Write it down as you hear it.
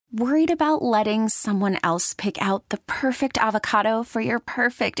Worried about letting someone else pick out the perfect avocado for your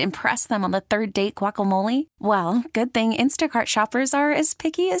perfect impress them on the third date guacamole? Well, good thing Instacart shoppers are as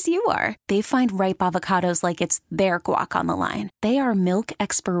picky as you are. They find ripe avocados like it's their guac on the line. They are milk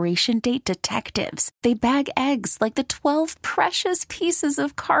expiration date detectives. They bag eggs like the 12 precious pieces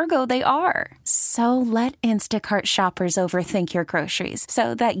of cargo they are. So let Instacart shoppers overthink your groceries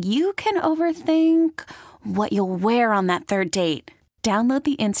so that you can overthink what you'll wear on that third date. Download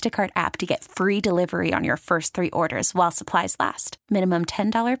the Instacart app to get free delivery on your first 3 orders while supplies last. Minimum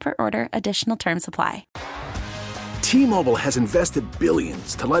 $10 per order. Additional terms apply. T-Mobile has invested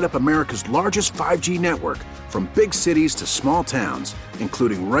billions to light up America's largest 5G network, from big cities to small towns,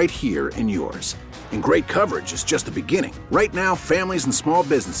 including right here in yours. And great coverage is just the beginning. Right now, families and small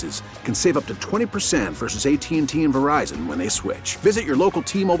businesses can save up to 20% versus AT&T and Verizon when they switch. Visit your local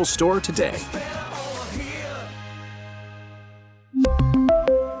T-Mobile store today.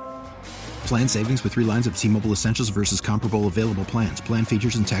 Plan savings with 3 lines of T-Mobile Essentials versus comparable available plans. Plan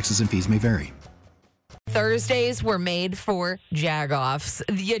features and taxes and fees may vary. Thursdays were made for Jagoffs.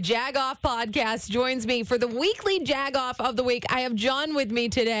 The Jagoff podcast joins me for the weekly Jagoff of the week. I have John with me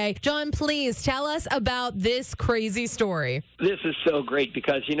today. John, please tell us about this crazy story. This is so great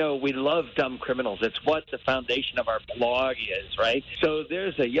because, we love dumb criminals. It's what the foundation of our blog is, right? So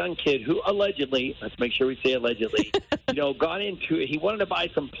there's a young kid who allegedly, let's make sure we say allegedly, got into it. He wanted to buy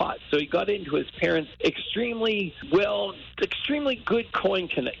some pot, so he got into his parents' extremely good coin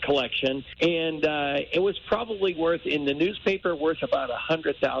collection, and it was probably worth, in the newspaper, worth about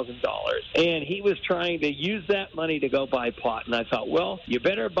 $100,000. And he was trying to use that money to go buy pot. And I thought, well, you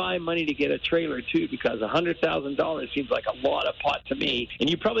better buy money to get a trailer, too, because $100,000 seems like a lot of pot to me. And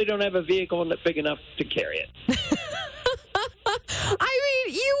you probably don't have a vehicle big enough to carry it. I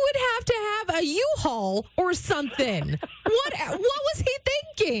mean, you would have to have a U-Haul or something. What was he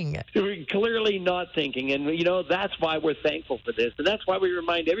thinking? Clearly not thinking. And, that's why we're thankful for this. And that's why we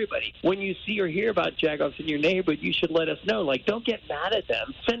remind everybody, when you see or hear about Jagoffs in your neighborhood, you should let us know. Don't get mad at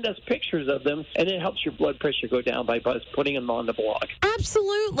them. Send us pictures of them, and it helps your blood pressure go down by putting them on the blog.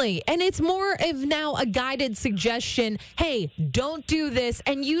 Absolutely. And it's more of now a guided suggestion. Hey, don't do this,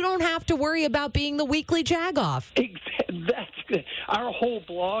 and you don't have to worry about being the weekly Jagoff. Our whole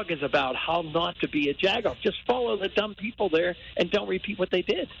blog is about how not to be a Jagoff. Just follow the dumb people there and don't repeat what they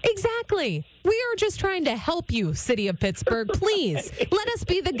did. Exactly. We are just trying to help you, City of Pittsburgh. Please, let us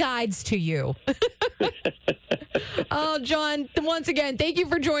be the guides to you. Oh, John, once again, thank you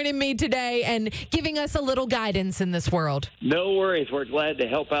for joining me today and giving us a little guidance in this world. No worries. We're glad to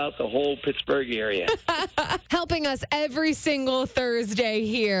help out the whole Pittsburgh area. Helping us every single Thursday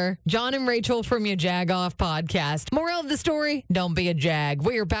here. John and Rachel from your Jagoff podcast. Moral of the story, don't be a Jag.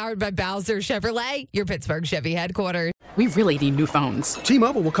 We are powered by Bowser Chevrolet, your Pittsburgh Chevy headquarters. We really need new phones.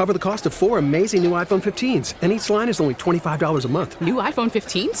 T-Mobile will cover the cost of 4 amazing new iPhone 15s, and each line is only $25 a month. New iPhone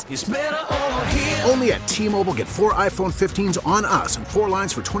 15s? It's better over here. Only at T-Mobile, get 4 iPhone 15s on us and 4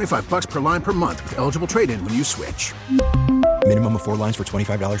 lines for $25 per line per month with eligible trade-in when you switch. Minimum of 4 lines for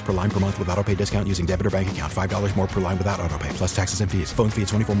 $25 per line per month with autopay discount using debit or bank account. $5 more per line without autopay, plus taxes and fees. Phone fee at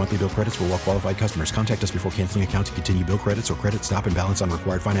 24 monthly bill credits for well-qualified customers. Contact us before canceling account to continue bill credits or credit stop and balance on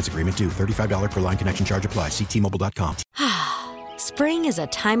required finance agreement due. $35 per line connection charge applies. See T-Mobile.com. Spring is a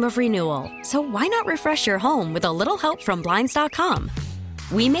time of renewal, so why not refresh your home with a little help from Blinds.com?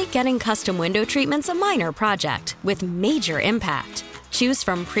 We make getting custom window treatments a minor project with major impact. Choose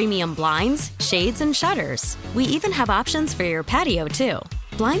from premium blinds, shades, and shutters. We even have options for your patio, too.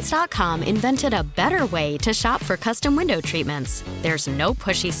 Blinds.com invented a better way to shop for custom window treatments. There's no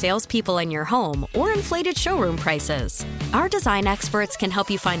pushy salespeople in your home or inflated showroom prices. Our design experts can help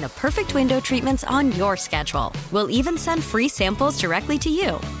you find the perfect window treatments on your schedule. We'll even send free samples directly to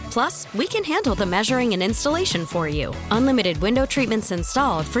you. Plus, we can handle the measuring and installation for you. Unlimited window treatments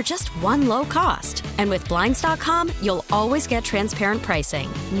installed for just one low cost. And with Blinds.com, you'll always get transparent pricing.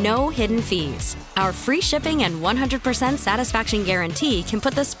 No hidden fees. Our free shipping and 100% satisfaction guarantee can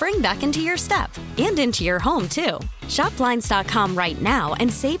put the spring back into your step and into your home, too. Shop Blinds.com right now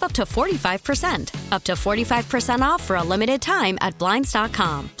and save up to 45%. Up to 45% off for a limited time at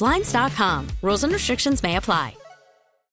Blinds.com. Blinds.com. Rules and restrictions may apply.